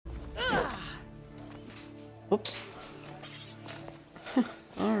Oops.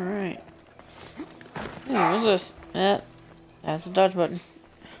 Alright. Yeah, what's this? That's a dodge button.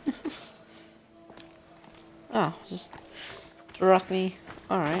 Oh, just struck me.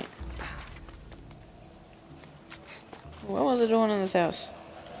 Alright. What was it doing in this house?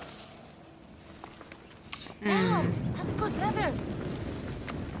 Damn, that's good leather.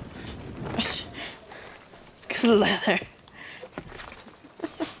 It's good leather.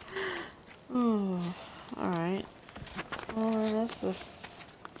 Oh, alright. Well, that's the...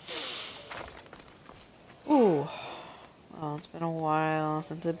 Ooh. Well, it's been a while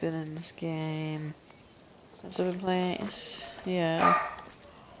since I've been in this game. Since I've been playing... Yeah.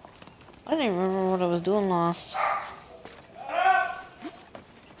 I don't even remember what I was doing last.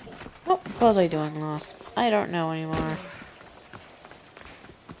 What was I doing last? I don't know anymore.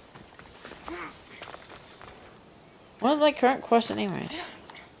 What is my current quest anyways?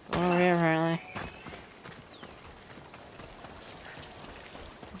 Going over here apparently.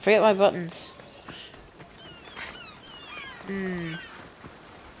 Forget my buttons.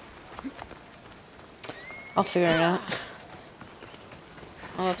 I'll figure it out.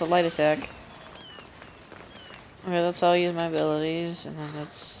 Oh, that's a light attack. Okay, that's how I'll use my abilities, and then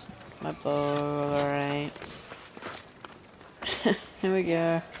that's my bow, alright. Here we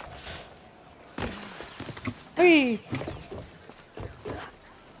go. Whee!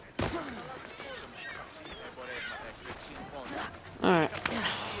 Alright.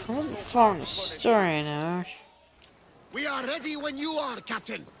 I wasn't following the story now. We are ready when you are,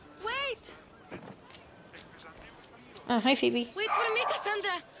 Captain. Wait! Oh, hi Phoebe. Wait for me,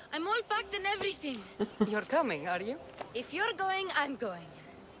 Cassandra. I'm all packed and everything. You're coming, are you? If you're going, I'm going.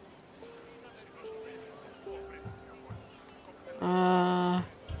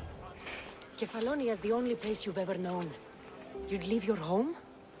 Kefalonia is the only place you've ever known. You'd leave your home?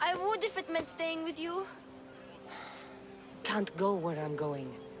 I would if it meant staying with you. Can't go where I'm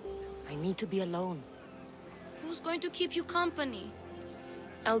going. I need to be alone. Who's going to keep you company?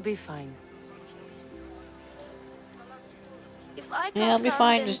 I'll be fine. If I can't Yeah, I'll be come,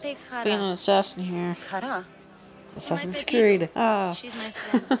 fine then just take being an Hara. assassin here. Kara? Assassin's pet Creed. eagle. Ah. She's my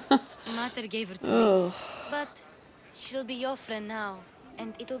friend. Mater gave her to me. Oh. But she'll be your friend now.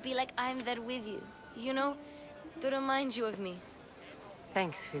 And it'll be like I'm there with you. You know? To remind you of me.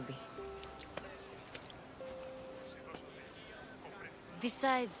 Thanks, Phoebe.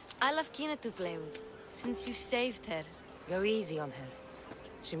 Besides, I love Kina to play with. Since you saved her. Go easy on her.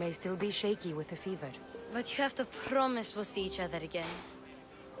 She may still be shaky with a fever. But you have to promise we'll see each other again.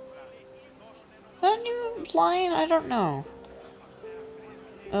 Aren't you implying? I don't know.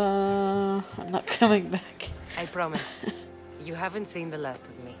 I'm not coming back. I promise. You haven't seen the last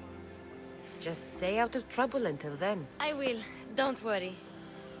of me. Just stay out of trouble until then. I will. Don't worry.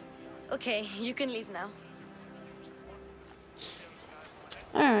 Okay, you can leave now.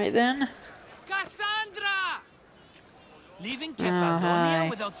 Alright then. Cassandra! Leaving hi. Kefalonia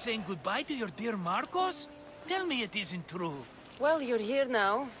without saying goodbye to your dear Marcos? Tell me it isn't true. Well, you're here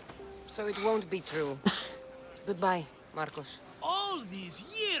now, so it won't be true. Goodbye, Marcos. All these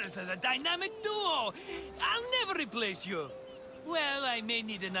years as a dynamic duo! I'll never replace you! Well, I may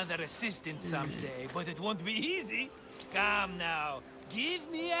need another assistant someday, but it won't be easy. Come now, give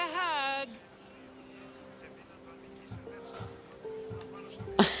me a hug!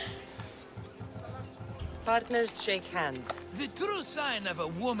 Partners shake hands. The true sign of a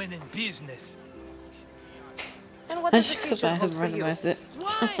woman in business. And what does the Just because future I hold haven't for you? recognized it.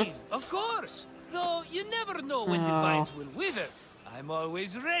 Wine, of course! Though you never know when the Oh. vines will wither. I'm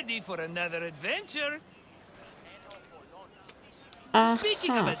always ready for another adventure.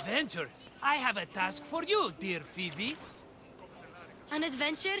 Speaking of adventure, I have a task for you, dear Phoebe. An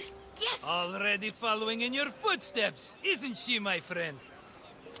adventure? Yes! Already following in your footsteps, isn't she, my friend?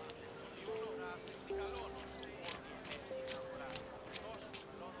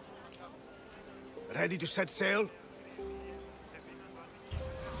 Ready to set sail?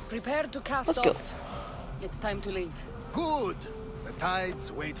 Prepare to cast Let's go. off. It's time to leave. Good. The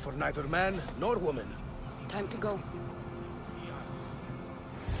tides wait for neither man nor woman. Time to go.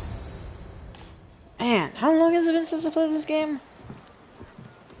 Man, how long has it been since I played this game?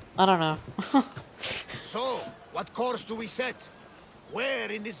 I don't know. So, what course do we set?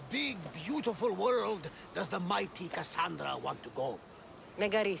 Where in this big, beautiful world does the mighty Cassandra want to go?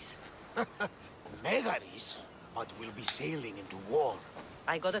 Megaris. Megaris? But we'll be sailing into war.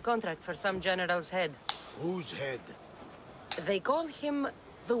 I got a contract for some general's head. Whose head? They call him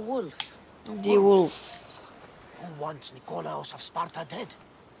the Wolf. The wolf. Who wants Nikolaos of Sparta dead?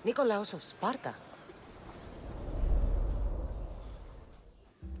 Nikolaos of Sparta.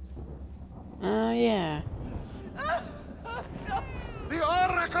 Oh, yeah.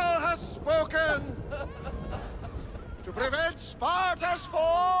 To prevent Sparta's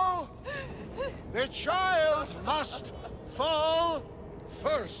fall, the child must fall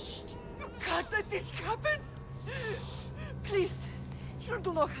first. You can't let this happen! Please, he'll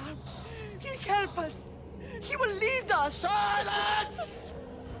do no harm. He'll help us. He will lead us. Silence!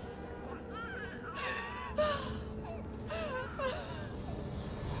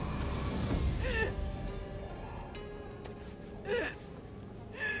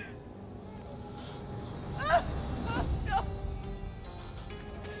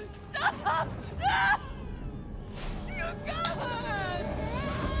 Stop! You can't!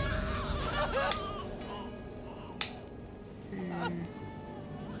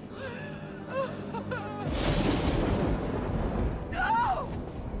 No! No!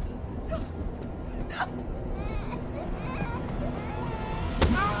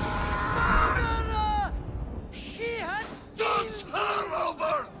 Murderer! She has Does her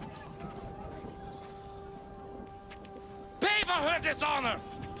over! Pay for her dishonor!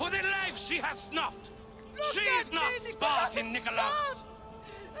 For the life she has snuffed! Look She's at not me, Spartan, Nicholas!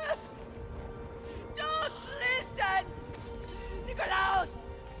 Don't listen! Nikolaus!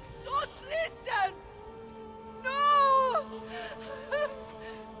 Don't listen! No!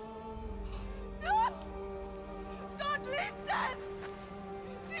 No! Don't listen!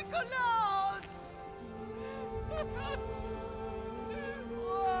 Nikolaus!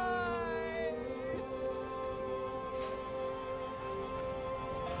 Why?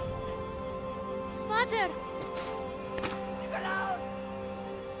 Father! Nikolaus!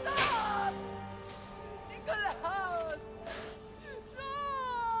 Stop! Nikolaus! No!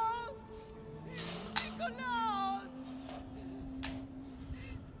 Nikolaus!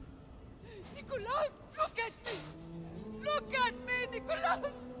 Nikolaus, look at me! Look at me,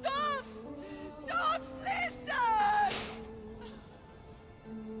 Nikolaus! Don't! Don't listen!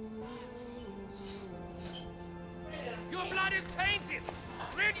 Your blood is tainted!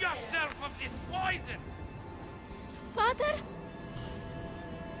 Rid yourself of this poison! Father?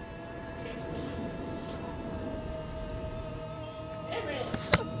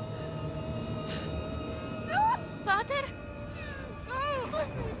 Father? No!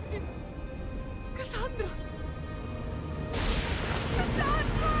 Cassandra!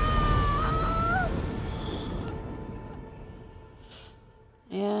 Cassandra!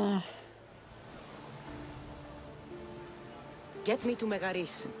 Yeah. Get me to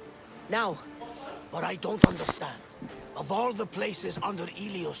Megaris. Now. But I don't understand. Of all the places under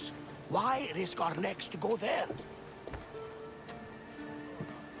Ilios, why risk our necks to go there?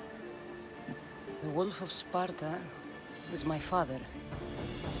 The Wolf of Sparta is my father.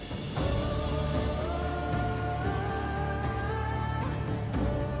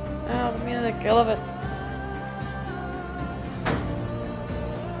 Oh, the music, I love it.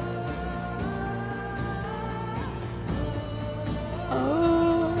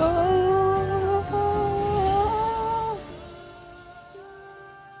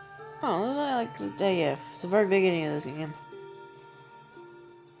 Oh, this is like the day, yeah. It's the very beginning of this game.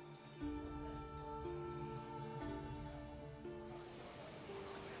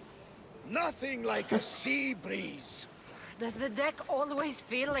 Nothing like a sea breeze. Does the deck always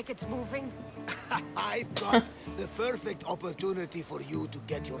feel like it's moving? I've got the perfect opportunity for you to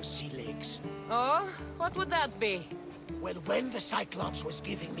get your sea legs. Oh? What would that be? Well, when the Cyclops was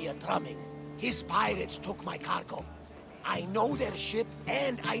giving me a drumming, his pirates took my cargo. I know their ship,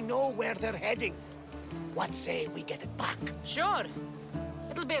 and I know where they're heading. What say we get it back? Sure.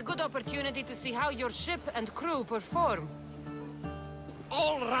 It'll be a good opportunity to see how your ship and crew perform.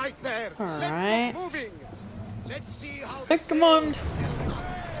 All right there. All Let's right. get moving. Let's see how. Pick command.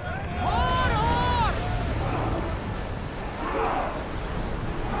 More oars!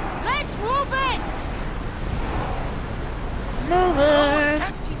 Let's move it! Move it.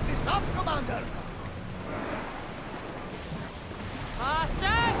 Can't keep this up, Commander.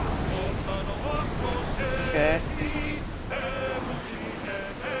 Faster! Okay.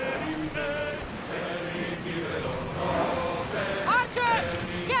 Archers!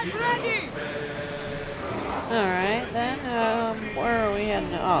 Get ready! Alright, then, where are we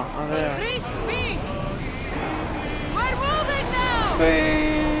heading? Oh, over there. Increase speed! We're moving now!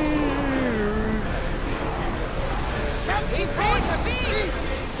 Increase speed!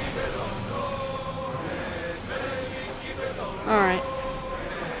 Alright.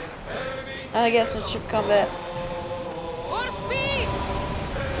 I guess it should combat. More speed!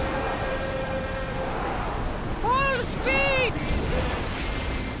 Full speed!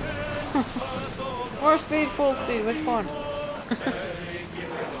 More speed, full speed, which one?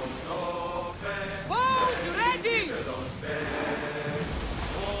 Bows ready!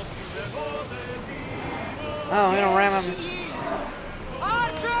 Oh, I'm gonna ram him.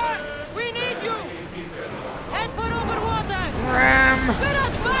 Archers! We need you! Head for over water! Ram! We're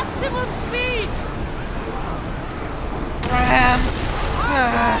at maximum speed! Ram!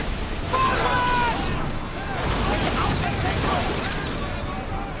 Ah.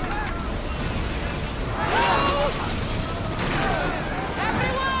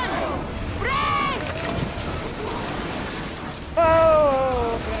 Everyone! Brace!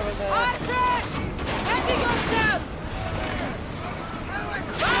 Oh! Forgot about that. Archers! Ready yourselves! Forward!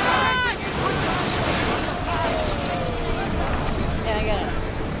 Yeah, I got it.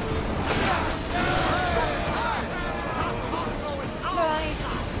 Nice.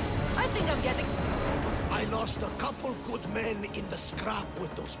 I think I'm getting... I lost a couple good men in the scrap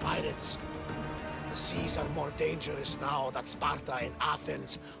with those pirates. The seas are more dangerous now that Sparta and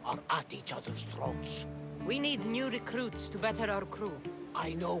Athens are at each other's throats. We need new recruits to better our crew.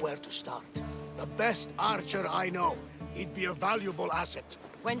 I know where to start. The best archer I know. He'd be a valuable asset.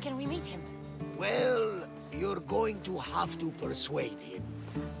 When can we meet him? Well, you're going to have to persuade him.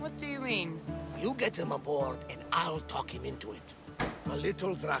 What do you mean? You get him aboard and I'll talk him into it. A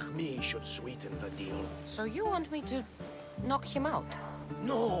little drachmi should sweeten the deal. So you want me to knock him out?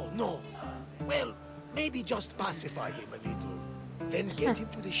 No, no. Well, maybe just pacify him a little. Then get him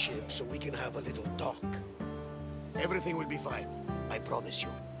to the ship so we can have a little talk. Everything will be fine. I promise you.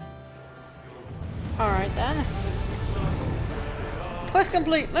 Alright then. Quest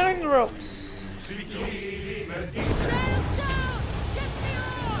complete. Learning the ropes.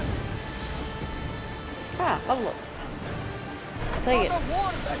 Ah, level up. I'll take it.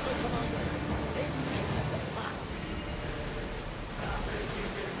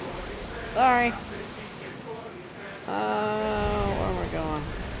 Sorry. Where am I going?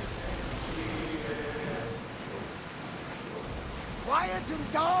 Quiet him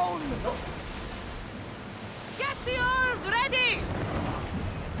down! Get the oars ready!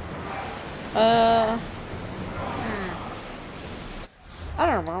 I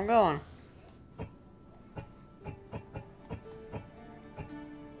don't know where I'm going.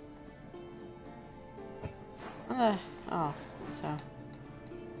 Oh, so.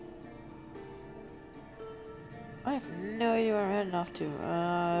 I have no idea where I'm heading off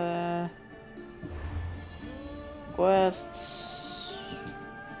to. Quests.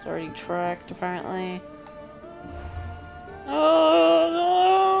 It's already tracked, apparently. Oh no!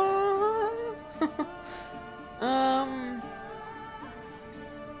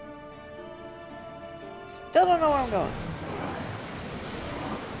 Still don't know where I'm going.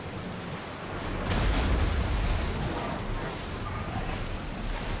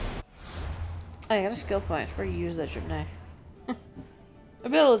 Oh, I got a skill point. I should use that, shouldn't I?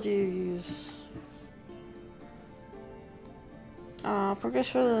 Abilities. Progress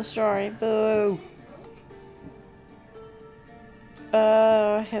further in the story. Boo.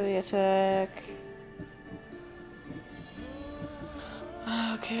 Heavy attack.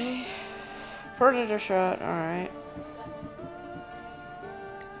 Okay. Predator shot. Alright.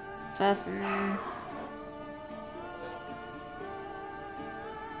 Assassin.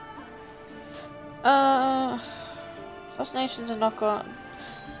 Assassinations and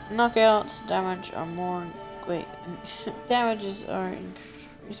knockouts damage are more. Wait, damages are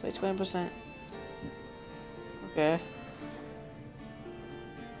increased by 20%. Okay.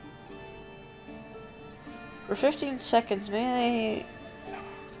 For 15 seconds, melee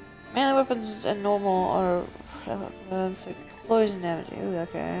weapons and normal are poison damage. Ooh,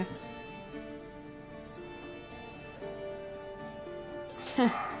 okay.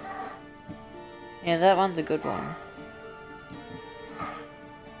 Yeah, that one's a good one.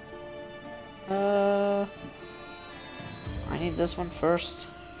 I need this one first.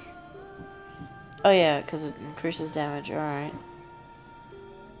 Oh yeah, because it increases damage. Alright.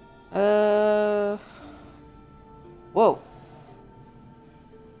 Whoa.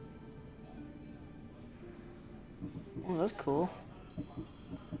 Oh, that's cool.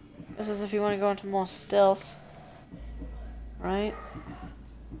 This is if you want to go into more stealth. Right?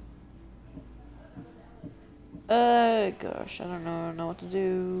 Gosh, I don't know what to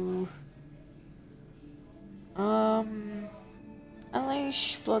do.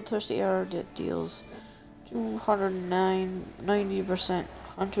 Unleash bloodthirsty arrow that deals 90%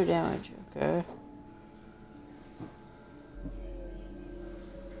 hunter damage. Okay.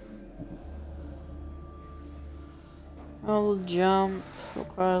 Level jump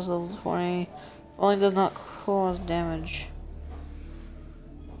requires level 20. Only does not cause damage.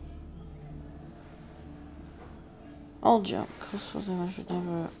 I'll jump. Cause for damage should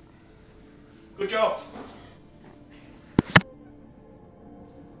never. Good job.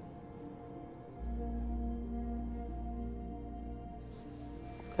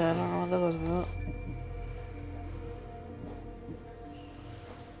 Okay, I don't know what that was about.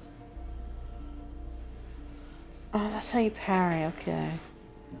 Oh, that's how you parry, okay.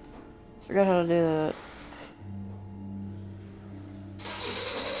 Forgot how to do that.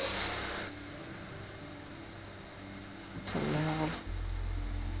 So loud.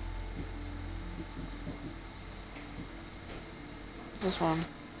 What's this one?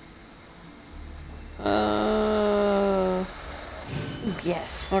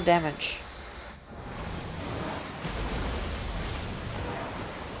 Yes, more damage.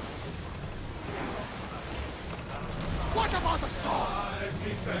 What about a song?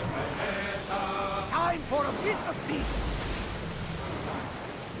 Time for a bit of peace.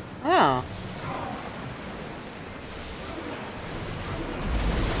 Oh.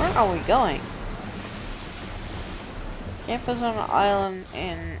 Where are we going? Campus on an island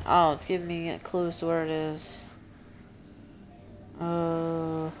in... Oh, it's giving me clues to where it is.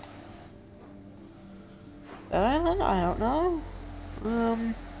 That island? I don't know.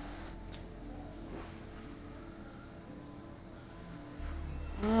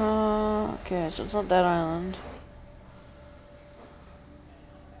 Okay, so it's not that island.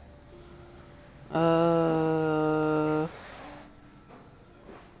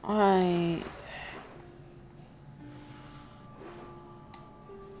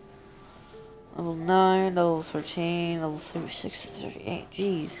 Level 9, level 13, level 36 to 38.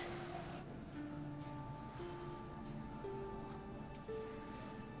 Jeez.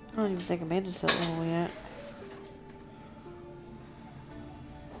 I don't even think I made it to that level yet.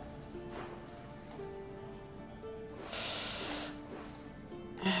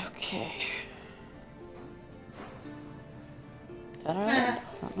 Okay. That alright? I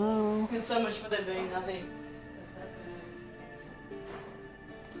don't know. And so much for there being nothing.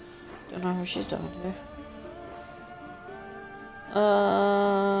 Don't know who she's talking to.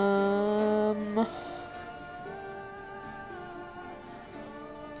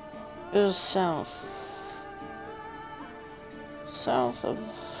 It was south. South of...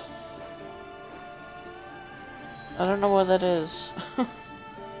 I don't know where that is.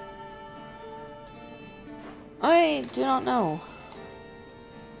 I do not know.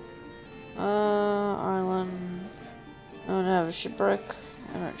 Island. I don't have a shipwreck.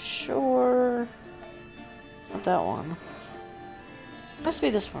 I'm not sure. Not that one. Must be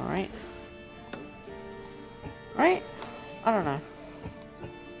this one, right? Right? I don't know.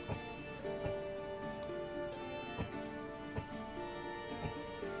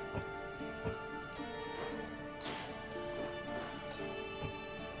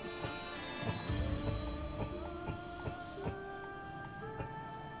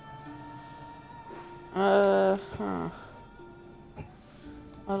 Huh.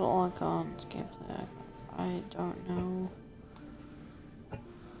 Model icons, gameplay. I don't know.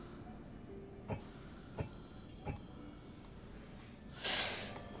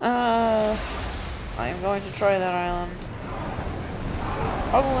 I am going to try that island.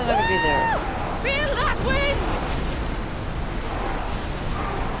 Probably never be there. Feel that wind!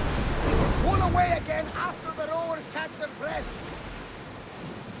 Pull away again after the rowers catch their breath.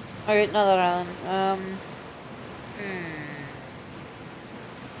 Okay, another island.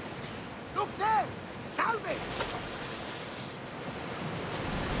 Look there! Salve!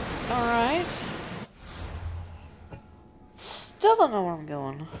 Alright. Still don't know where I'm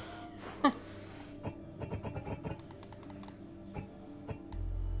going.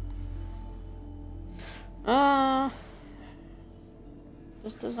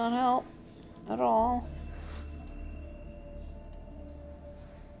 This does not help at all.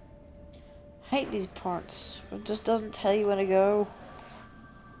 Hate these parts. It just doesn't tell you where to go.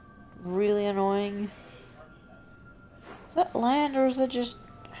 Really annoying. Is that land or is that just...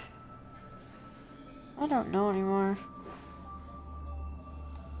 I don't know anymore.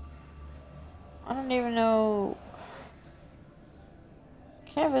 I don't even know...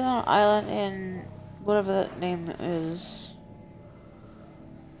 Camp is on an island in whatever that name is.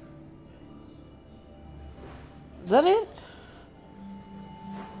 Is that it?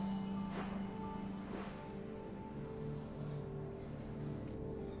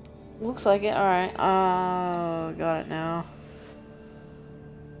 Looks like it. Alright. Oh, got it now.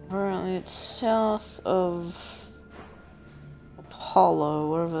 Apparently it's south of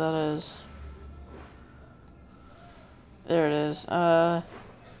Apollo, whatever that is. There it is. So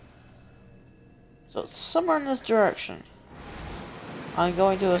it's somewhere in this direction. I'm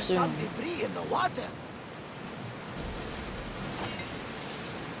going to assume. Some debris in the water.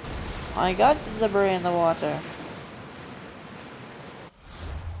 I got the debris in the water.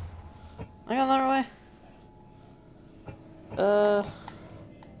 I got that way.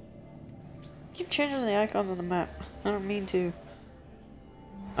 keep changing the icons on the map. I don't mean to.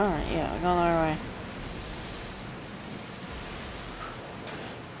 Alright, yeah, I'm going the right way.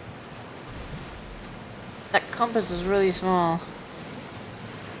 That compass is really small.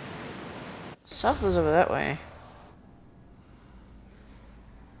 South is over that way.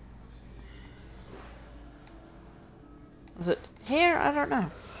 Is it here? I don't know.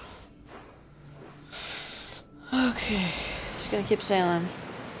 Okay, just gonna keep sailing.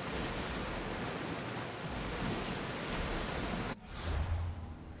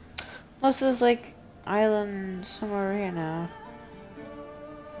 Unless there's like island somewhere here now.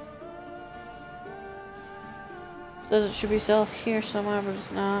 Says it should be south here somewhere, but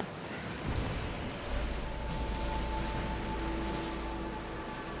it's not.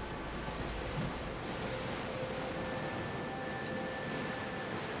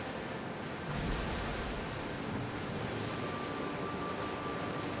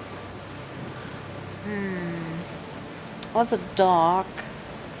 Oh, that's a dock.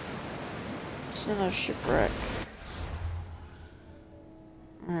 It's another shipwreck.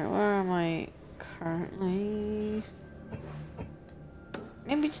 Alright, where am I currently?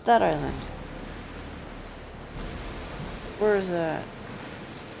 Maybe it's that island. Where is that?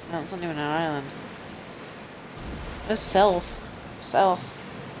 No, it's not even an island. It's south. South.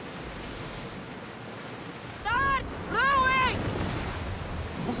 Start rowing!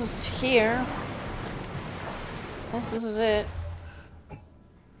 This is here. Unless this is it.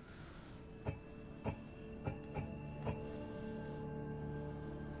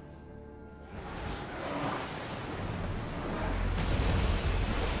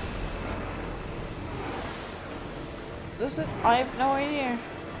 Is this it? I have no idea.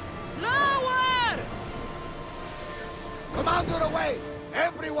 Slower! Commander away!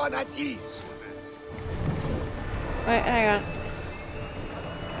 Everyone at ease! Wait, hang on.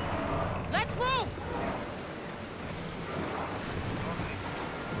 Let's move!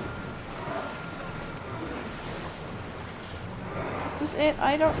 Is this it?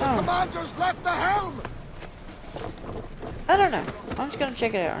 I don't know. Commander's left the helm! I don't know. I'm just gonna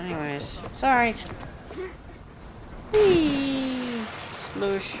check it out anyways. Sorry. Whee!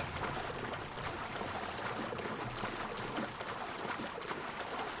 Sploosh.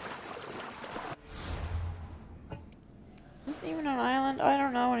 Is this even an island? I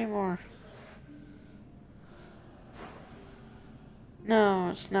don't know anymore. No,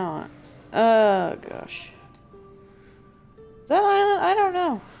 it's not. Oh gosh. Is that island? I don't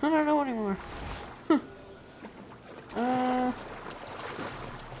know. I don't know anymore.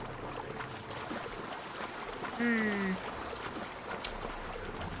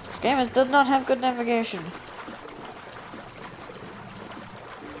 This game does not have good navigation.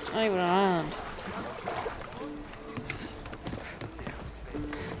 It's not even an island.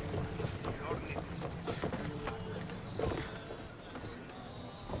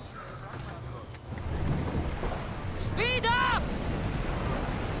 Speed up!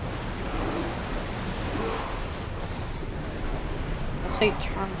 That's like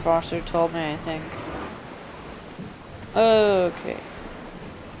Turn Foster told me, I think. Okay.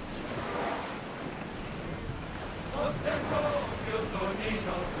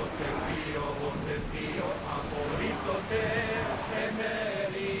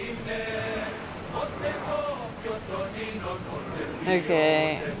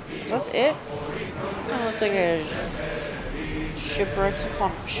 Okay. That's it? That looks like a shipwrecks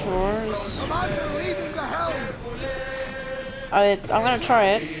upon shores. Commander leading the helm! I'm gonna try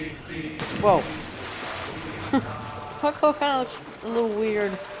it. Whoa. Pucko kind of looks a little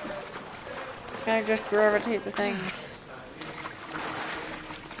weird. Kind of just gravitate to things.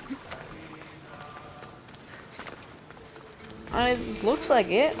 It looks like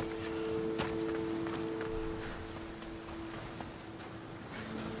it.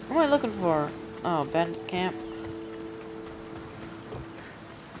 What am I looking for? Oh, bandit camp.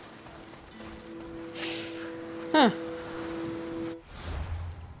 Huh.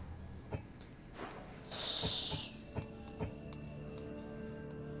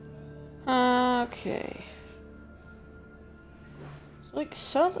 Okay. Like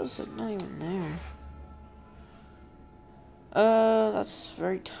south is not even there. That's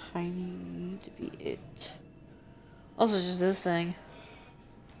very tiny to be it. Also, just this thing.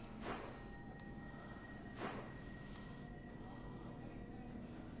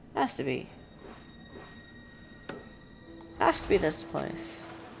 Has to be. Has to be this place.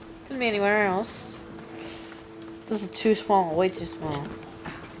 Couldn't be anywhere else. This is too small, way too small.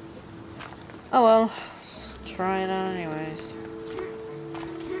 Oh well, let's try it out anyways.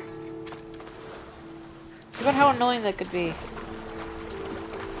 Think about how annoying that could be.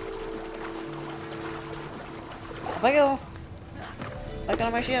 Up I go. Back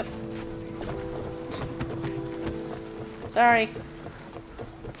on my ship. Sorry.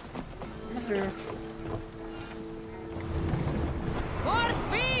 I'm through. More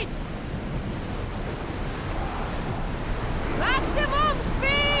speed! Maximum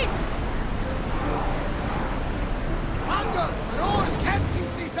speed! Commander, the oars can't keep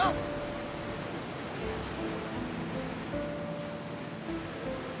this up!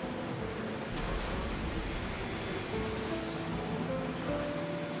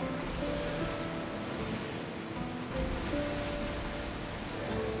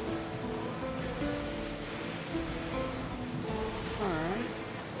 Alright.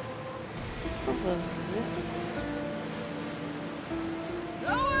 Hopefully this is it.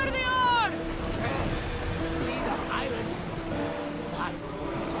 Lower the oars! See the island? That is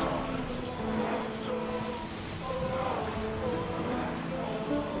where I saw the beast.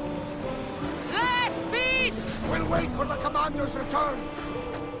 Less speed! We'll wait for the commander's return.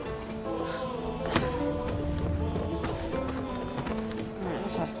 Alright,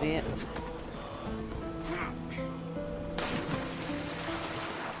 this has to be it.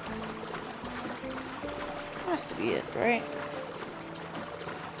 Has to be it, right?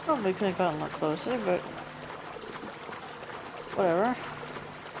 Probably could have gotten a lot closer, but whatever.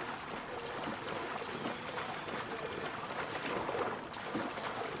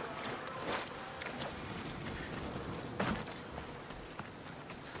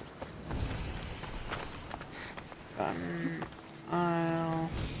 I'll...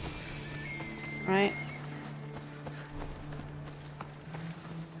 Right?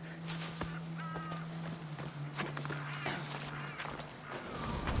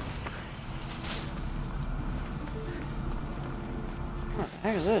 What the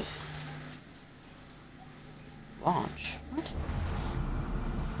heck is this? Launch? What?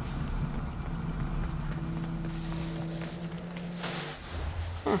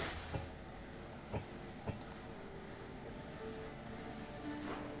 Huh.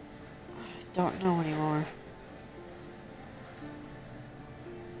 I don't know anymore.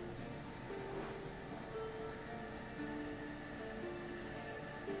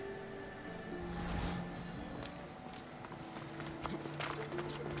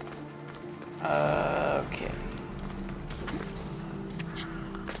 Okay.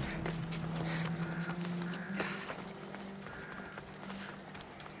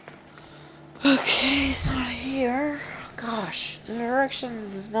 Okay, it's not here. Gosh, the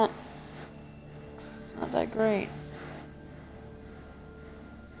directions is not that great.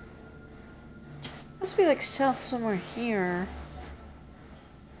 Must be like south somewhere here.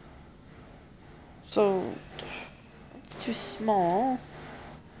 So it's too small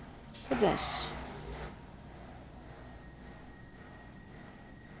for this.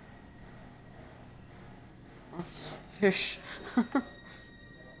 Let's fish.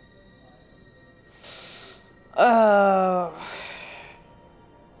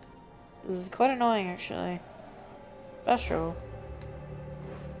 This is quite annoying, actually. Fast travel.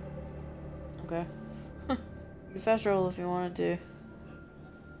 Okay. You can fast travel if you wanted to.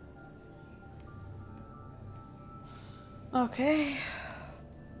 Okay.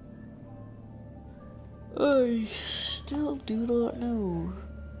 I still do not know.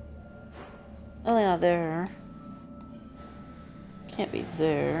 Probably not there. Can't be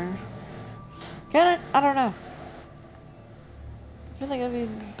there. Can it? I don't know. I feel like it'd be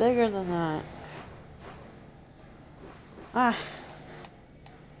bigger than that. Ah.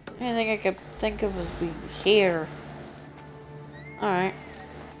 Anything I could think of is be here. Alright.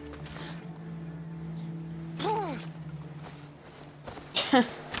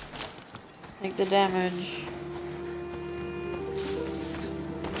 Take the damage.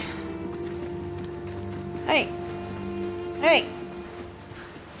 Hey! Hey!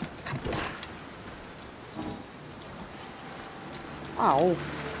 Oh.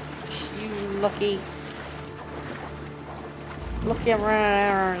 You lucky. Lucky I'm running out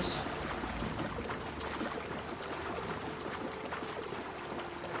of arrows.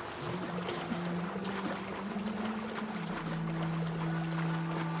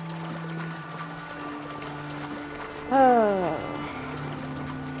 Oh,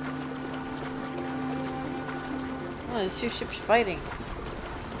 there's two ships fighting.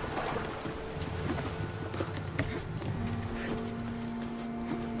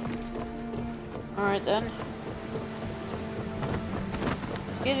 Alright then.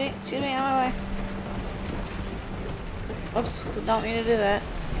 Excuse me, on my way. Oops, did not mean to do that.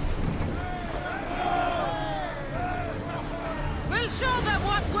 We'll show them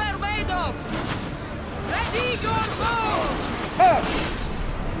what we're made of! Ready your bow! Oh!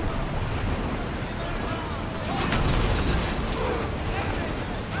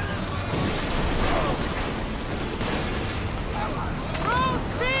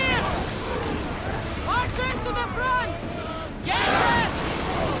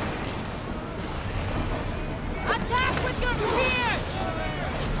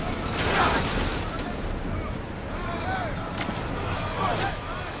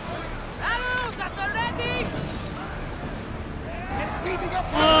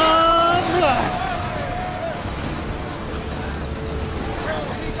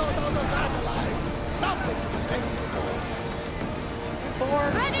 something to be thankful for.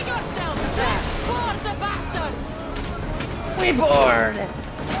 Ready yourselves! Let's board the bastards! We board!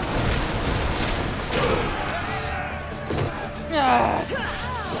 Ah.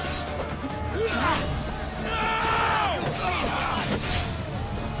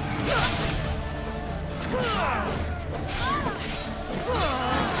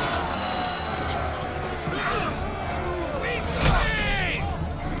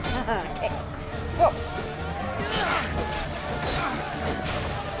 Okay. Whoa.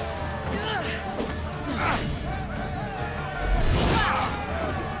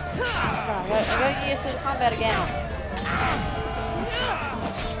 I gotta use the combat again.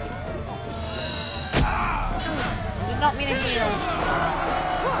 Did not mean to heal.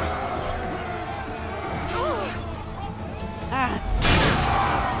 Ah.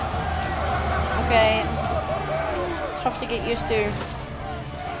 Okay, it's tough to get used to.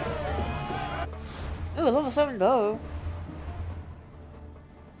 Ooh, level 7 bow.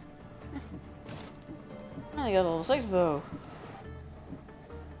 I only got a level 6 bow.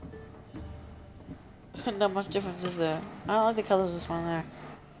 Not much difference is there. I don't like the colors of this one there.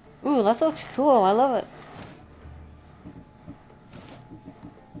 Ooh, that looks cool. I love it.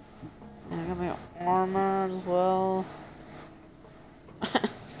 I got my armor as well.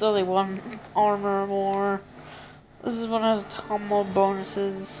 Still only one armor more. This is one that has a ton more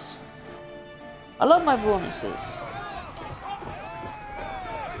bonuses. I love my bonuses.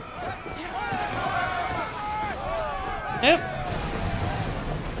 Yep.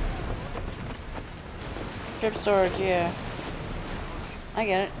 Trip storage, yeah. I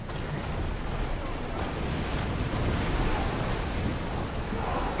get it.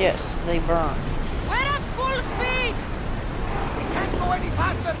 Yes, they burn. We're at full speed! We can't go any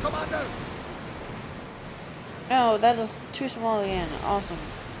faster, Commander! No, that is too small again. Awesome.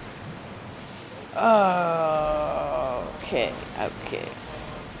 Okay, okay.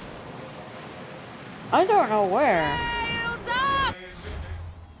 I don't know where. Sails up!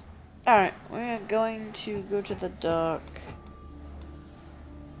 Alright, we're going to go to the dock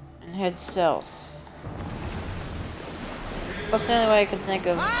and head south. That's the only way I can think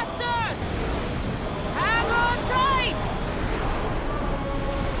of. Bastard! Hang on tight!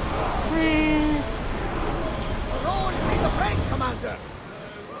 Always be the brake, Commander!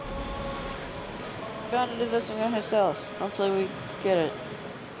 We're gonna do this and we're gonna head south. Hopefully we get it.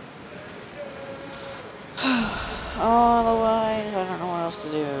 Otherwise, I don't know what else to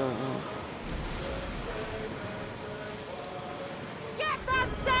do. Get that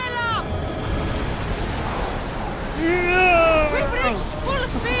sail up! Yeah! We've reached full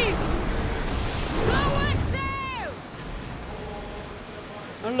speed! Lower sail!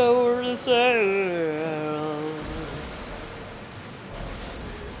 Lower the sails.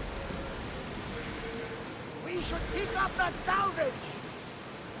 We should pick up that salvage!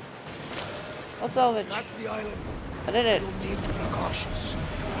 What salvage? That's the island. I did it. You'll need to be cautious.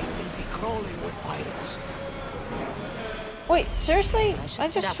 It will be crawling with pirates. Wait, seriously? should I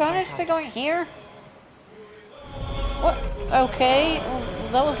see just that's found my it to be going here? What? Okay,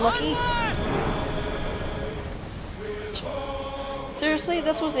 well, that was lucky. Seriously,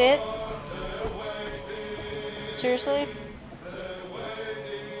 this was it? Seriously?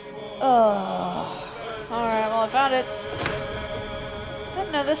 Oh. Alright, well I found it. I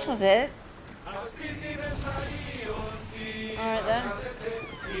didn't know this was it. Alright then.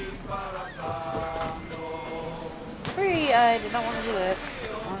 I did not want to do that. I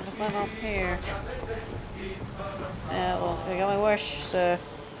wanted to climb up here. Yeah, well, I got my wish, so...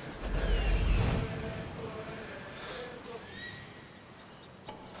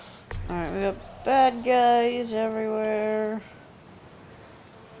 Alright, we got bad guys everywhere.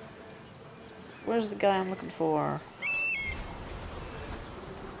 Where's the guy I'm looking for?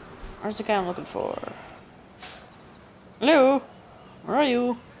 Where's the guy I'm looking for? Hello? Where are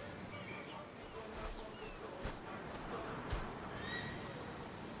you?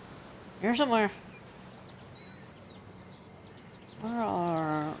 Here somewhere. Where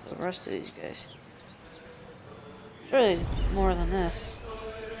are the rest of these guys? Surely there's more than this.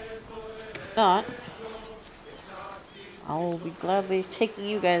 If not, I'll be gladly taking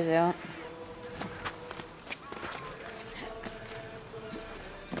you guys out.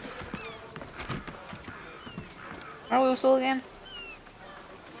 Are we still again?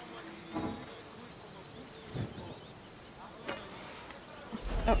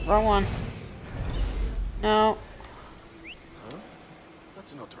 Oh, wrong one. No. Huh?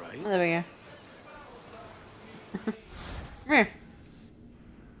 That's not right. Oh, there we go. Come here.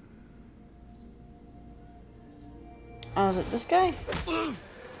 Oh, is it this guy?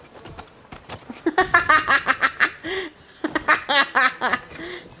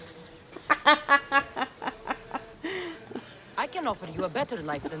 I can offer you a better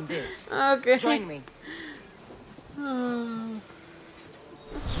life than this. Okay. Join me. Oh,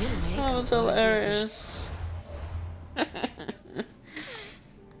 You'll make that was a worthy hilarious.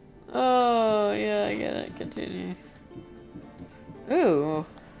 Oh, yeah, I get it. Continue. Ooh.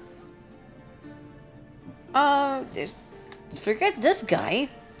 Forget this guy.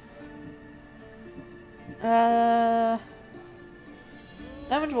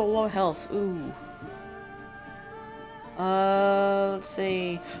 Damage while low health. Ooh. Let's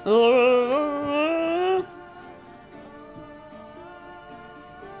see.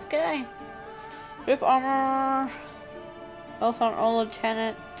 This guy. Ship armor. Health on all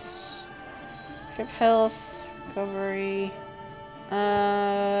lieutenants. Ship health. Recovery.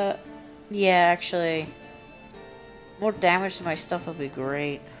 Yeah, actually. More damage to my stuff would be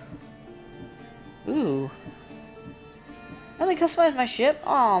great. Ooh. Really customize my ship?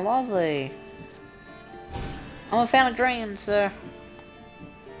 Oh, lovely. I'm a fan of drains, sir.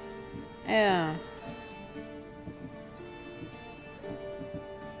 Yeah.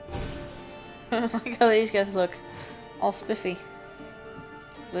 Look how these guys look. All spiffy.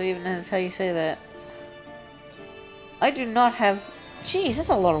 So even as how you say that. I do not have... Jeez, that's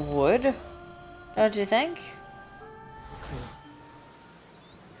a lot of wood. Don't you think?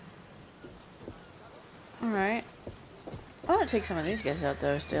 Alright. I want to take some of these guys out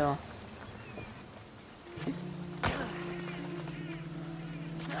though, still.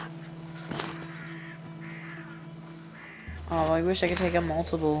 Oh, I wish I could take a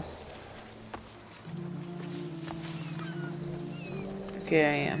multiple.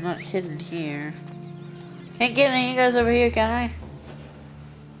 Okay, I'm not hidden here. Can't get any of you guys over here, can I?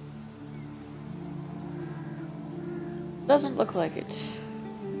 Doesn't look like it.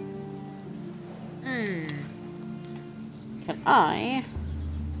 Can I?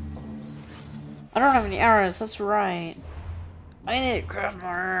 I don't have any arrows, that's right. I need to craft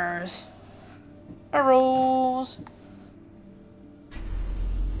more arrows. Arrows!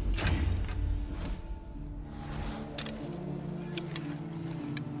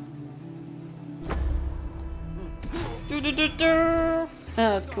 Oh,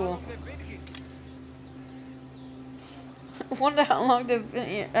 that's cool. Wonder how long they've been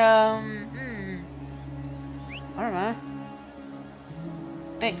here. I don't know.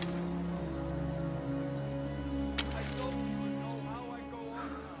 Hey.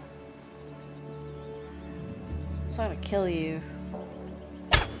 I'm trying to kill you.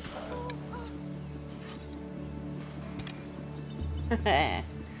 Come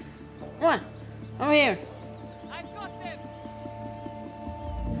on, over here. I've got them.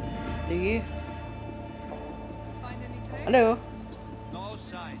 Do you? Find any trace? Hello. No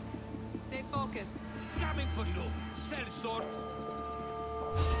sign. Stay focused. Coming for you, sellsword.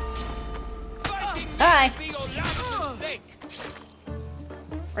 Hi. Be your last mistake.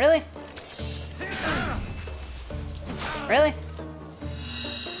 Really? Really?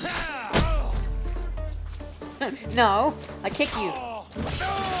 No, I kick you.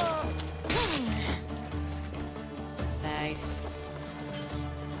 Nice.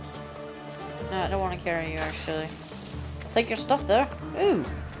 No, I don't want to carry you actually. Take your stuff there. Ooh.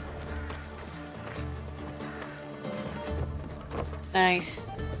 Nice.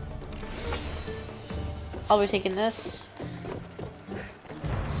 I'll be taking this.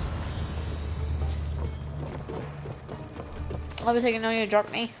 I'll be taking no, you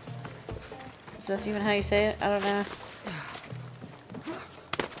drop me. If that's even how you say it, I don't know.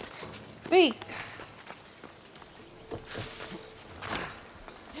 Me.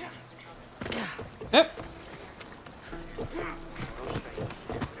 Yep.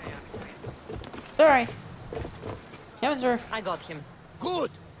 Sorry. Coming through. I got him.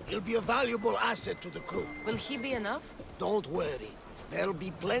 Good. He'll be a valuable asset to the crew. Will he be enough? Don't worry. There'll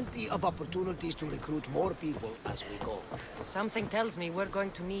be plenty of opportunities to recruit more people as we go. Something tells me we're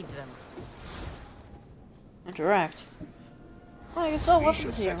going to need them. Interact. Oh, you can sell We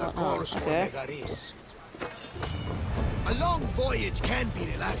weapons should here. set a Oh, course for okay. Megaris. A long voyage can be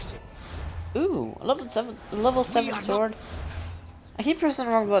relaxing. Ooh, a level 7 are sword. I keep pressing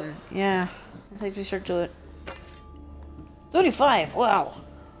the wrong button. Yeah, I'll take me straight to it. 35. Wow.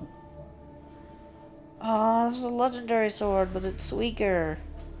 Oh, this is a legendary sword, but it's weaker.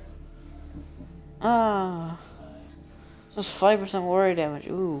 Ah. Just 5% worry damage.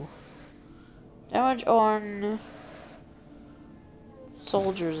 Ooh. Damage on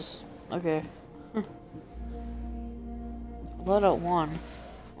soldiers. Okay. Loadout 1.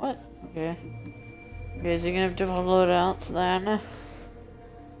 What? Okay. Okay, so you're gonna have different loadouts then.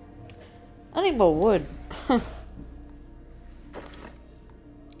 I I need more wood.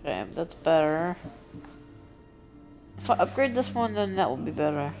 Okay, that's better. If I upgrade this one, then that will be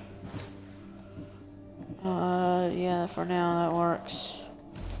better. Yeah, for now that works.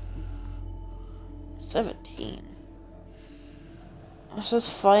 17. This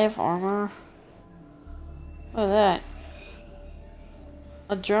says 5 armor. Look at that.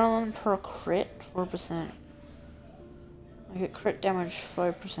 Adrenaline per crit, 4%. I get crit damage,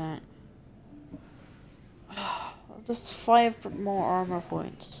 5%. That's 5 more armor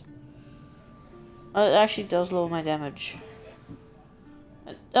points. It actually does lower my damage.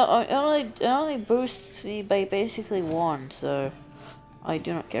 It only boosts me by basically 1, so I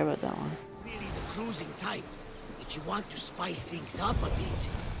do not care about that one. Really the cruising type. If you want to spice things up a bit,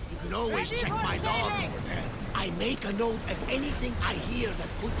 you can always check my log over there. I make a note of anything I hear that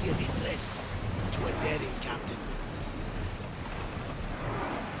could be of interest to a daring captain.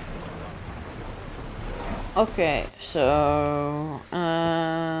 Okay, so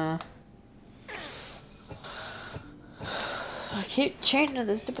I keep changing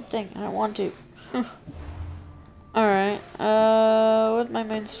this stupid thing. I don't want to. Alright, what's my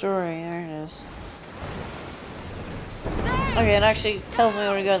main story? There it is. Okay, it actually tells me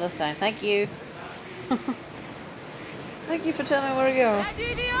where to go this time. Thank you. Thank you for telling me where to go.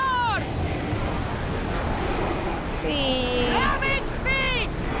 Whee!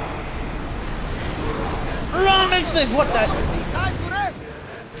 Ramming speed! What the?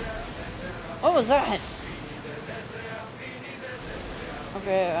 What was that?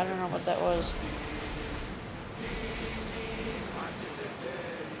 Okay, I don't know what that was.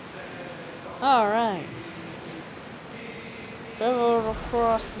 Alright. Travel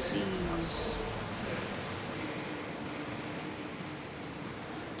across the seas.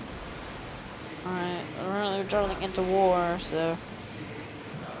 Alright, apparently we're traveling into war, so...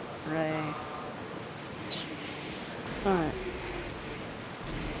 Right. Alright.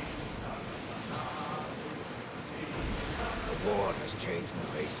 The war has changed the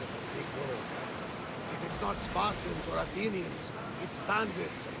face of the big world. If it's not Spartans or Athenians, it's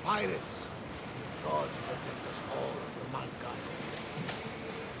bandits and pirates. Gods protect us all from mankind.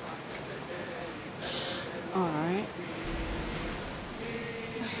 Alright.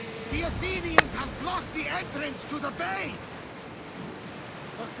 The Athenians have blocked the entrance to the bay!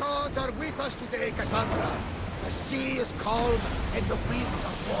 The gods are with us today, Cassandra. The sea is calm and the winds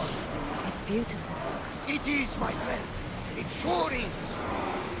are warm. It's beautiful. It is, my friend. It sure is.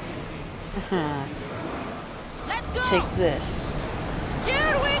 Let's go! Take this.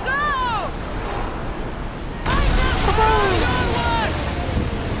 Here we go! Onward!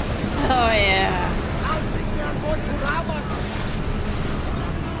 Oh yeah. I think they are going to ram us.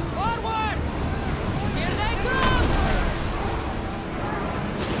 Forward! Here they come!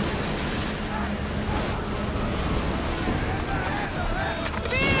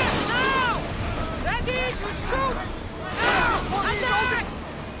 Spear now! Ready to shoot! Now! Attack!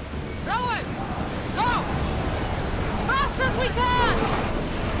 Rowers! Go! As fast as we can!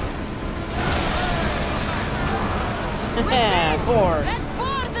 Bored. Let's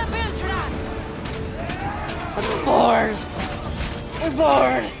board the bilge rats! I'm bored. We're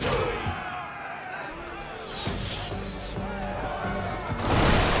bored.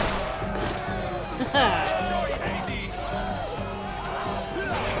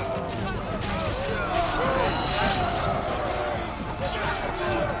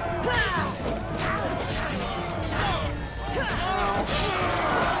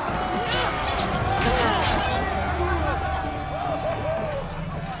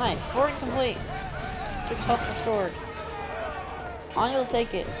 Nice, boarding complete. 6 health restored. I'll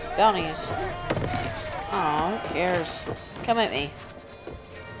take it. Bounties. Oh, who cares? Come at me.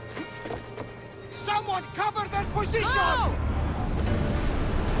 Someone cover their position! Go!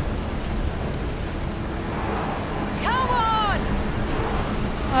 Come on!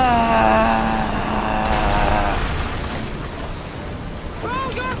 Throw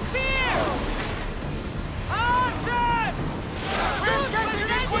your spear! Archers! Shoot when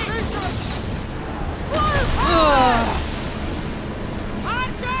ready!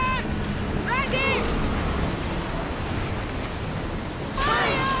 Archers! Ready!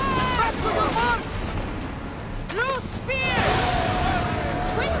 Fire! Back to your marks! Loose spear!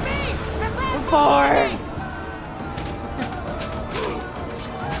 With me! We're bored.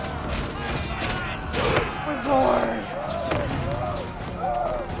 We're bored.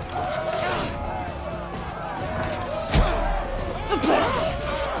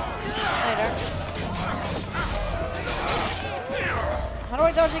 Later. How do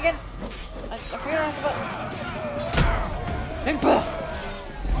I dodge again? I figured out the button.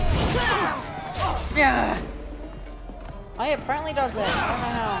 Yeah. I apparently does that. I don't know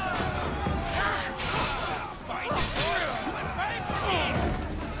how.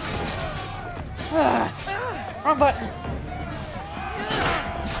 Wrong button.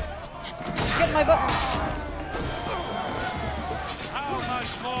 Get my buttons. How much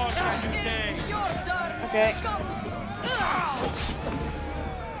more can you take? Okay.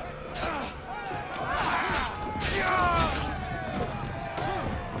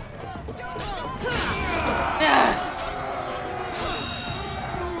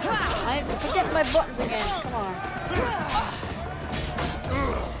 I'm forgetting my buttons again. Come on.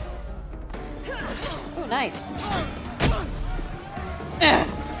 Ooh, nice.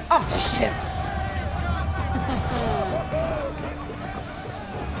 Off the ship.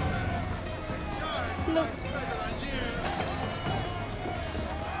 Look.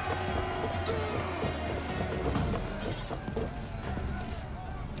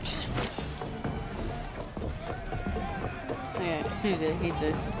 Yeah, he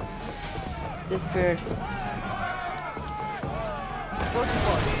just disappeared. Go to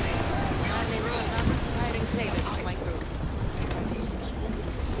port. Only rule not desiring sailors to my crew.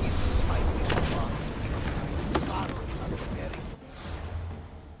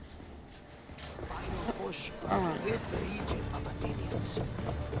 Rid the region of Athenians.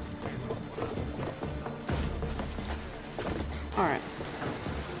 Alright.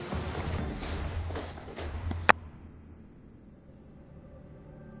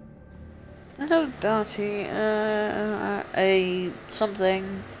 Another bounty,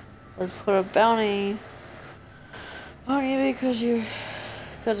 something. Let's put a bounty on you because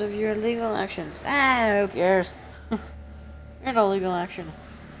of your illegal actions. Who cares? You're no legal action.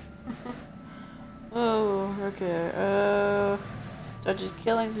 Oh, okay. Such as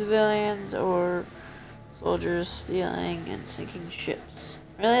killing civilians or soldiers, stealing and sinking ships.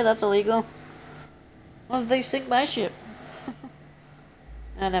 Really? That's illegal? What if they sink my ship?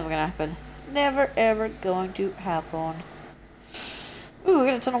 Never gonna happen. Never ever going to happen. Ooh, we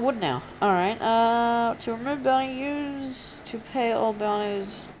got a ton of wood now. Alright, to remove bounty, use to pay all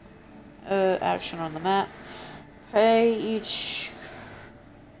bounties action on the map. Pay each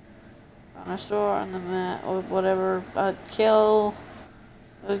dinosaur on the map, or whatever. Kill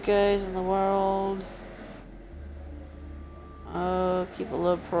those guys in the world. Keep a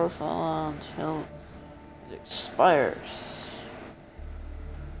low profile until it expires.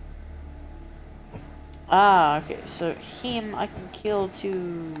 Ah, okay, so him I can kill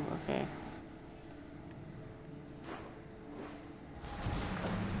too. Okay.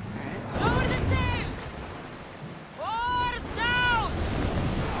 Lower the sail! Oars down!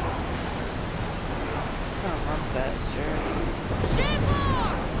 Gonna run faster.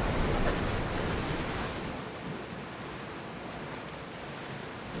 Shipboard!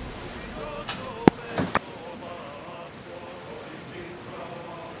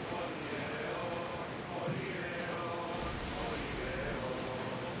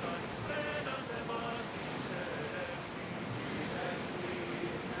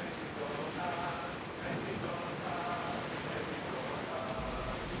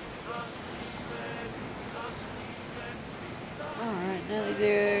 Alright, nearly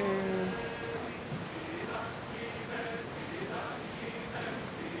there.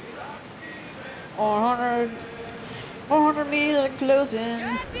 400 meters are closing.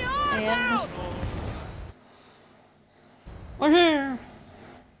 And we're here.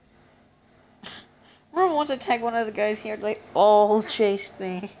 Remember once I tagged one of the guys here, they all chased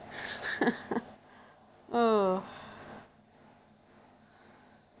me. Oh.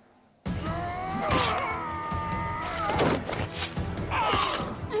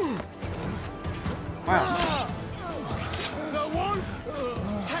 Wow. The wolf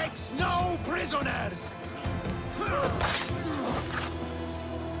takes no prisoners.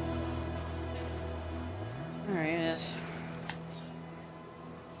 There he is.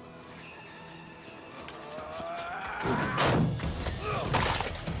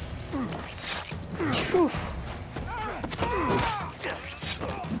 Phew.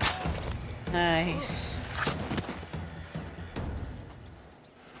 Nice.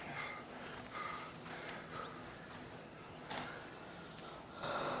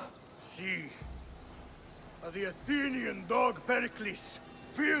 See, the Athenian dog Pericles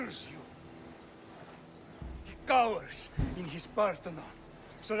fears you. He cowers in his Parthenon,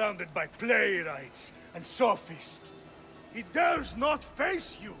 surrounded by playwrights and sophists. He dares not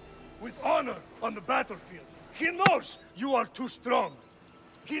face you with honor on the battlefield. He knows you are too strong.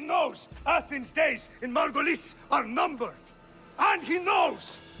 He knows Athens' days in Margolis are numbered. And he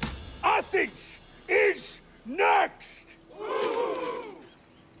knows Athens is next!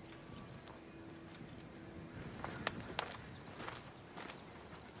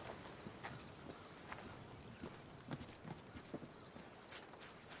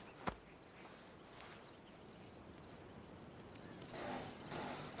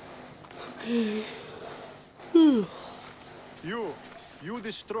 You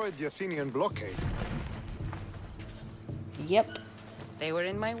destroyed the Athenian blockade. Yep. They were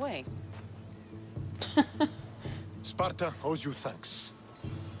in my way. Sparta owes you thanks.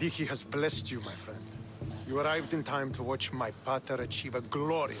 Diki has blessed you, my friend. You arrived in time to watch my pater achieve a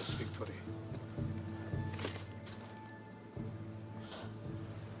glorious victory.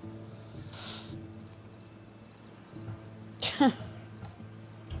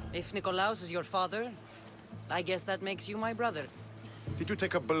 If Nikolaos is your father, I guess that makes you my brother. Did you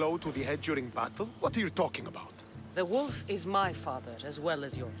take a blow to the head during battle? What are you talking about? The wolf is my father as well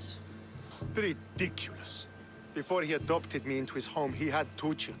as yours. Ridiculous. Before he adopted me into his home, he had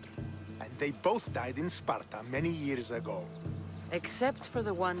 2 children. And they both died in Sparta many years ago. Except for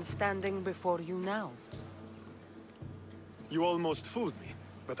the one standing before you now. You almost fooled me,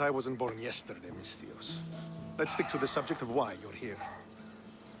 but I wasn't born yesterday, Misthios. Let's stick to the subject of why you're here.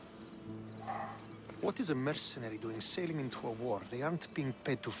 What is a mercenary doing sailing into a war they aren't being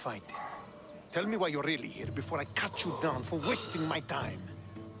paid to fight in? Tell me why you're really here before I cut you down for wasting my time.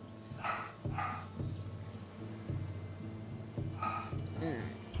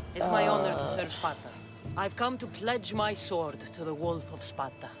 It's my honor to serve Sparta. I've come to pledge my sword to the Wolf of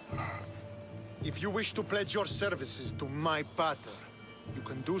Sparta. If you wish to pledge your services to my pater, you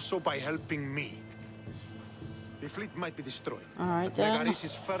can do so by helping me. The fleet might be destroyed. Alright but then. Megaris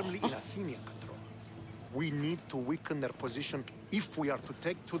is firmly in Athenian control. We need to weaken their position if we are to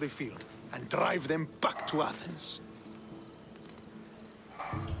take to the field and drive them back to Athens.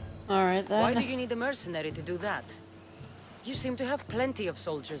 Alright then. Why do you need a mercenary to do that? You seem to have plenty of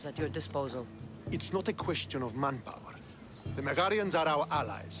soldiers at your disposal. It's not a question of manpower. The Megarians are our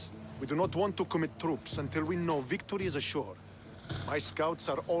allies. We do not want to commit troops until we know victory is assured. My scouts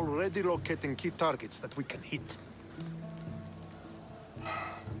are already locating key targets that we can hit.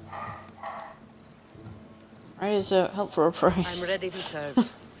 Ready to help for a price. I'm ready to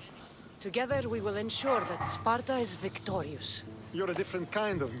serve. Together we will ensure that Sparta is victorious. You're a different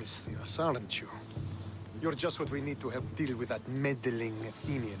kind of Misthios, aren't you? You're just what we need to help deal with that meddling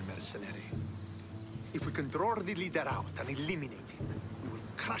Athenian mercenary. If we can draw the leader out and eliminate him, we will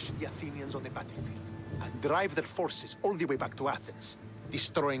crush the Athenians on the battlefield and drive their forces all the way back to Athens,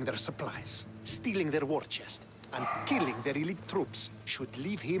 destroying their supplies, stealing their war chest, and killing their elite troops should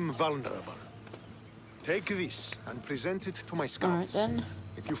leave him vulnerable. Take this and present it to my scouts. Alright then.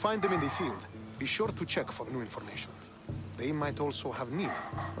 If you find them in the field, be sure to check for new information. They might also have need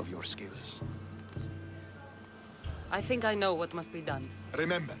of your skills. I think I know what must be done.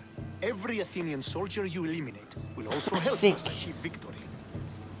 Remember, every Athenian soldier you eliminate will also help think. us achieve victory.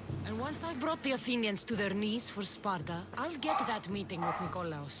 And once I've brought the Athenians to their knees for Sparta, I'll get that meeting with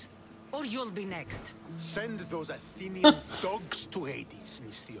Nikolaos. Or you'll be next. Send those Athenian dogs to Hades,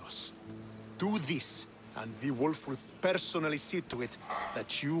 Misthios. Do this, and the wolf will personally see to it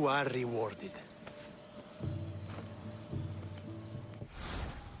that you are rewarded.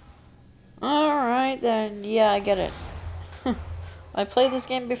 Alright then, yeah, I get it. I played this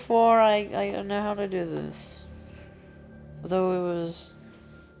game before, I know how to do this. Although it was...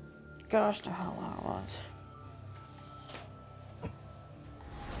 Gosh, know how long it was.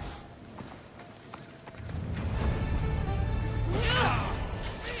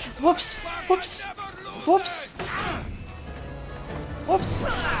 Whoops! Whoops! Whoops! Whoops!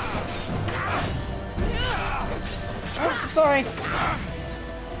 Oops, I'm sorry!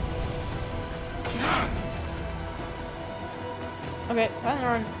 Okay, time to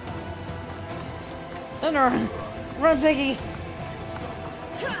run. Time to run! Run, Piggy!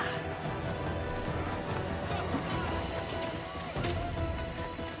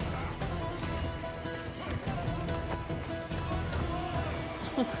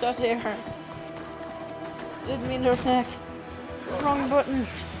 That's there. Didn't mean to attack. Wrong button.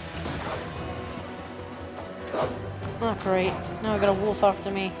 Oh, great. Now I got a wolf after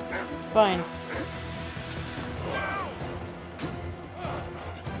me. Fine.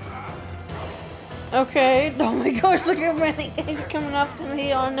 Okay. Oh my gosh, look how many guys coming after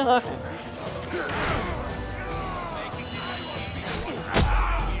me. Oh no.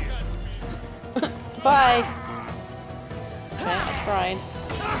 Bye. Okay, I tried.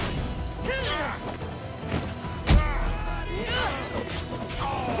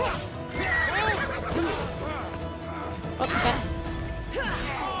 Okay.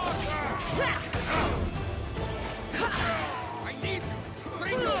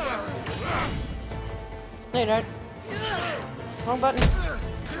 No, you don't. Wrong button.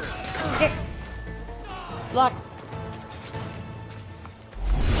 Get. Block.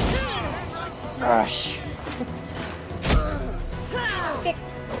 Gosh. Kick.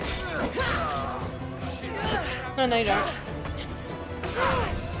 No, no, you don't.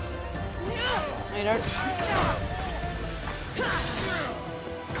 No, you don't.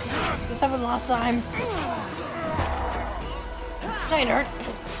 This happened last time. No, you don't.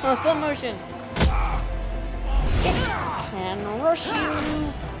 Oh, slow motion. Can rush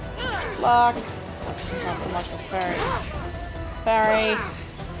you. Block. That's not so much. That's parry. Parry.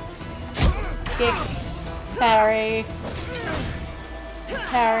 Kick. Parry.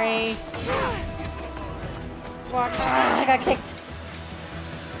 Parry. Block. Ah, I got kicked.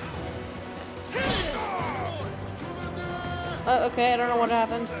 Okay, I don't know what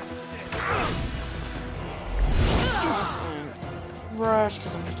happened. Rush,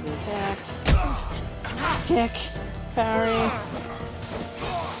 because I'm going to be attacked. Kick. Parry.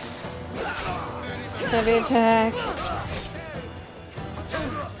 Heavy attack.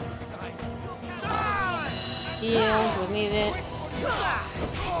 Heal, doesn't need it.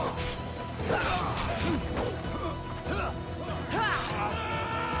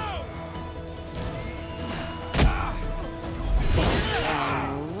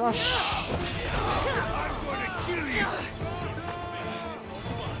 Rush.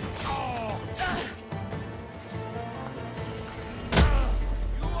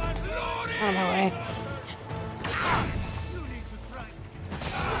 Out of my way.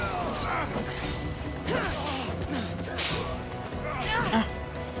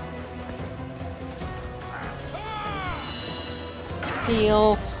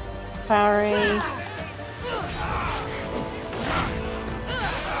 Heal. Parry.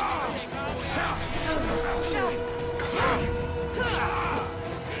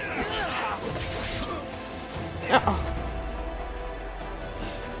 Uh-oh.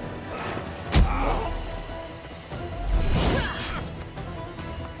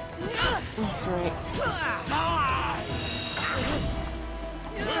 Oh, great.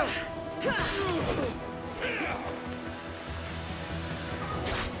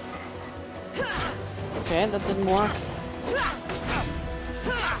 Okay, that didn't work.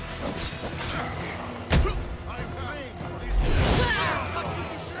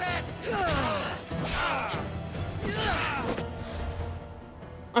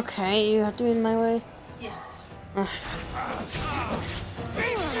 Okay, you have to be in my way. Yes. Oh!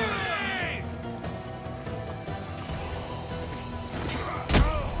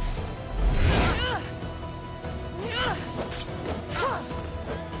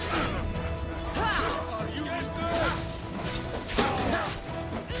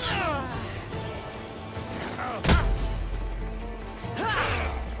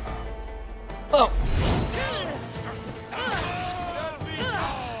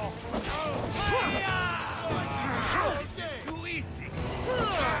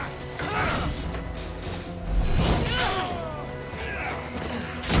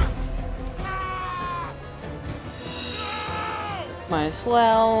 Might as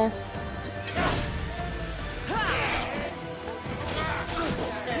well.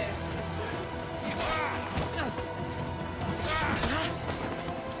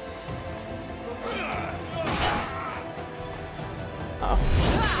 Oh.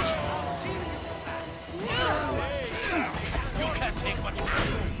 You can't take much.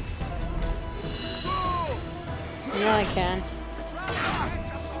 Yeah, I can.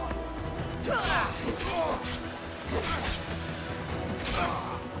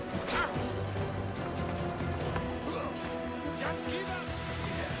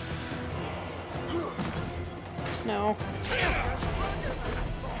 No.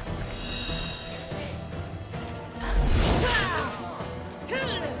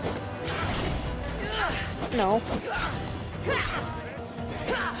 No.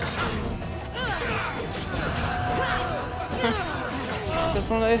 Just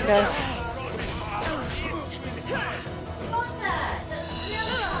one of those guys.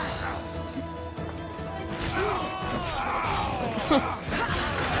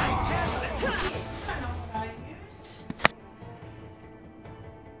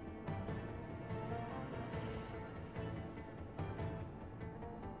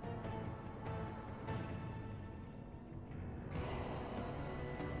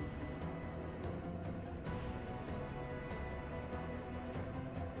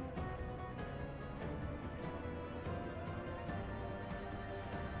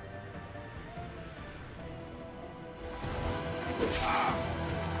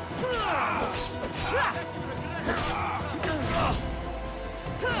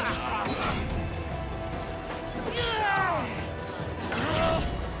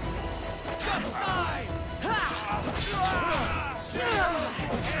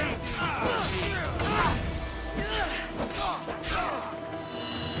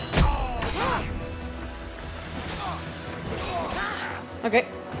 Okay.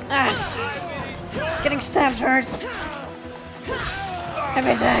 Ah! Getting stabbed hurts.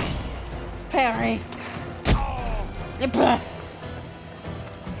 Heavy attack. Parry. Yep.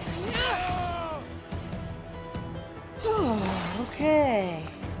 Okay.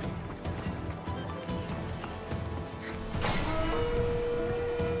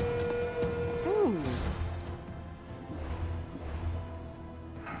 Ooh.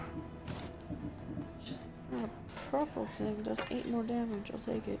 A purple thing does 8 more damage. I'll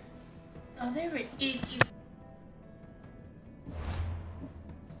take it. Oh, there it is.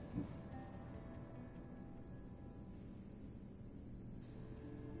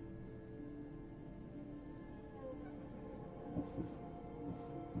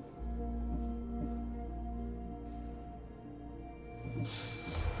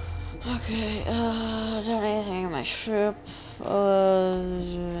 Okay, is there anything in my ship?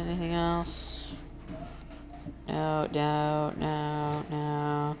 Is there anything else? No.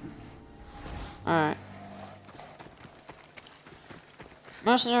 Alright.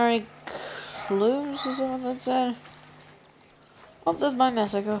 Mercenary clues, is that what that said? Oh, there's my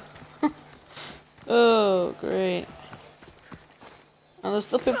Mexico. Oh, great. Oh, there's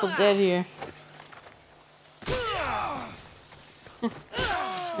still people dead here.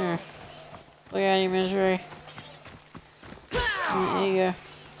 Here. Look at you, misery. There you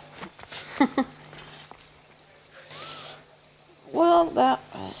go. Well, that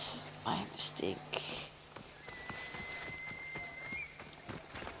was my mistake.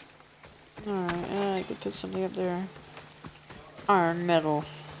 Alright, I could pick something up there. Iron metal.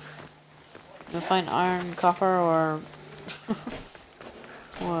 I'm gonna find iron, copper, or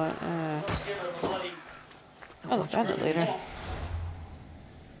what? Oh, the ventilator.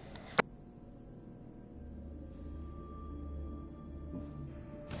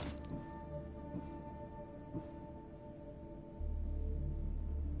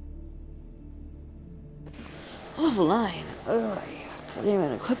 Level 9. Ugh, I can't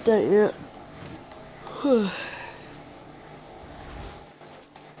even equip that yet.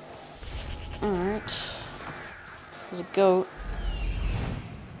 Alright. There's a goat.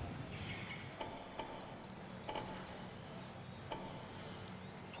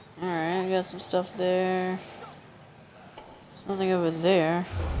 Alright, I got some stuff there. There's nothing over there.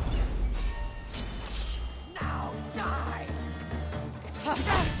 Now die.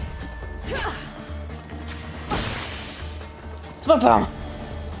 Smoke bomb!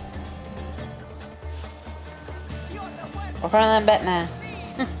 We're front of that Batman.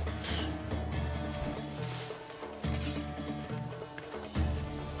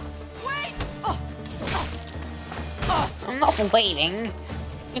 I'm not waiting.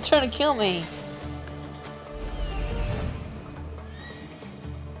 You're trying to kill me.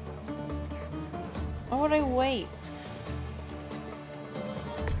 Why would I wait?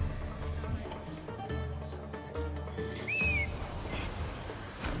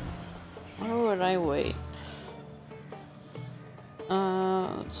 Why would I wait?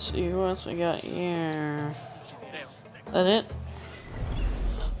 Let's see, what else we got here? Is that it?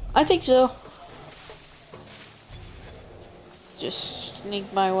 I think so. Just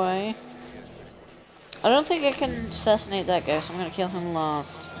sneak my way. I don't think I can assassinate that guy, so I'm gonna kill him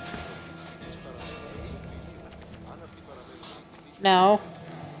last. No.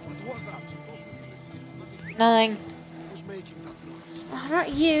 Nothing. Oh, not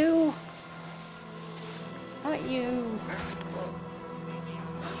you. Not you.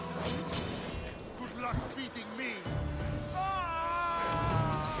 Good luck beating me.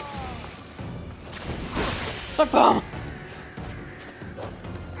 Foot bomb.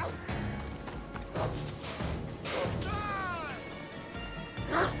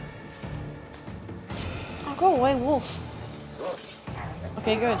 Oh, go away, wolf.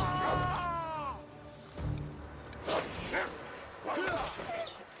 Okay, good.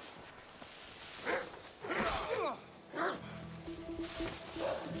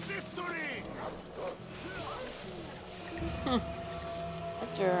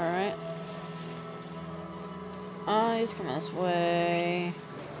 Victor, alright. He's coming this way.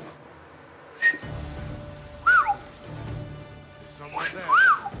 Someone there.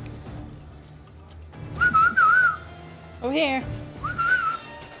 Over here.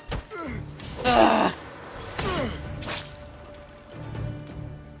 Ugh.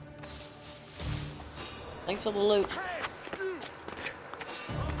 Thanks for the loot.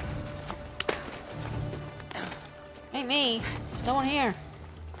 Hey, me. There's no one here.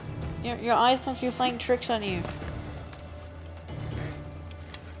 Your eyes must be playing tricks on you.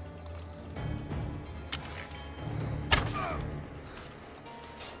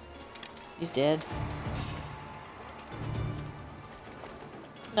 He's dead.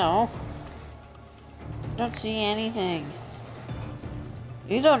 No. I don't see anything.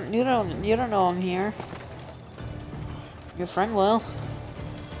 You don't know I'm here. Your friend will.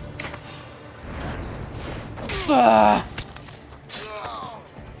 Ah!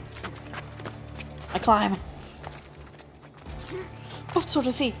 I climb. Oh, so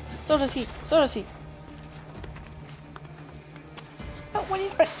does he. So does he. So does he. Oh, what are you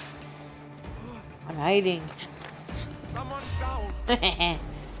doing? I'm hiding. Someone's down.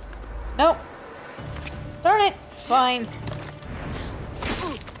 Nope. Darn it. Fine.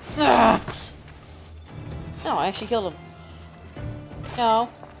 Ah. No, I actually killed him. No.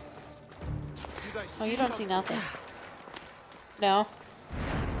 Oh, you don't see nothing. No.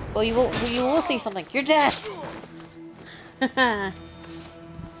 Well, you will see something. You're dead.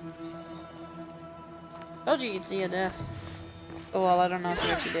 Told you you'd see a death. Oh well, I don't know if you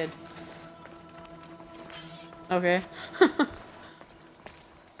actually did. Okay.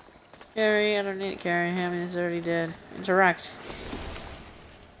 Carry, I don't need to carry him, he's already dead. Interact.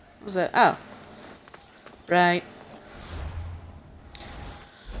 What was that? Oh. Right.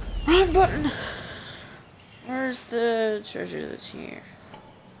 Wrong button! Where's the treasure that's here?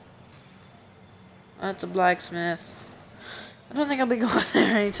 That's a blacksmith. I don't think I'll be going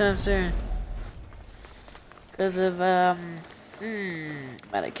there anytime soon. Because of, might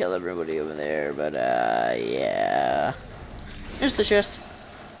have killed everybody over there, but, yeah. Here's the chest.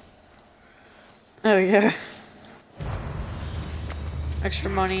 There we go. Extra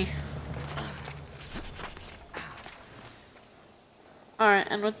money. Alright,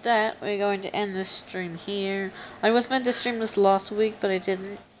 and with that, we're going to end this stream here. I was meant to stream this last week, but I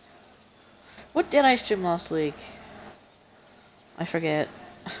didn't. What did I stream last week? I forget.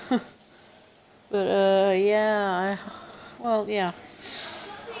 But, yeah, yeah.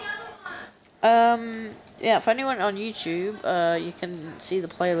 Yeah, for anyone on YouTube, you can see the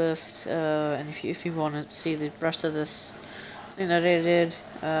playlist, and if you want to see the rest of this thing that I did,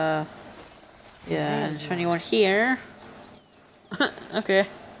 yeah, and for anyone here, okay,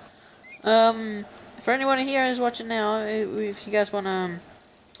 for anyone here who's watching now, if you guys wanna,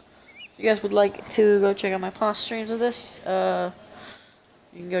 if you guys would like to go check out my past streams of this,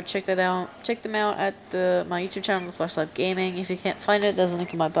 you can go check them out at my YouTube channel, The Flashlight Gaming. If you can't find it, there's a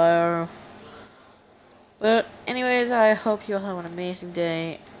link in my bio. But anyways, I hope you all have an amazing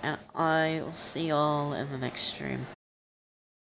day, and I will see y'all in the next stream.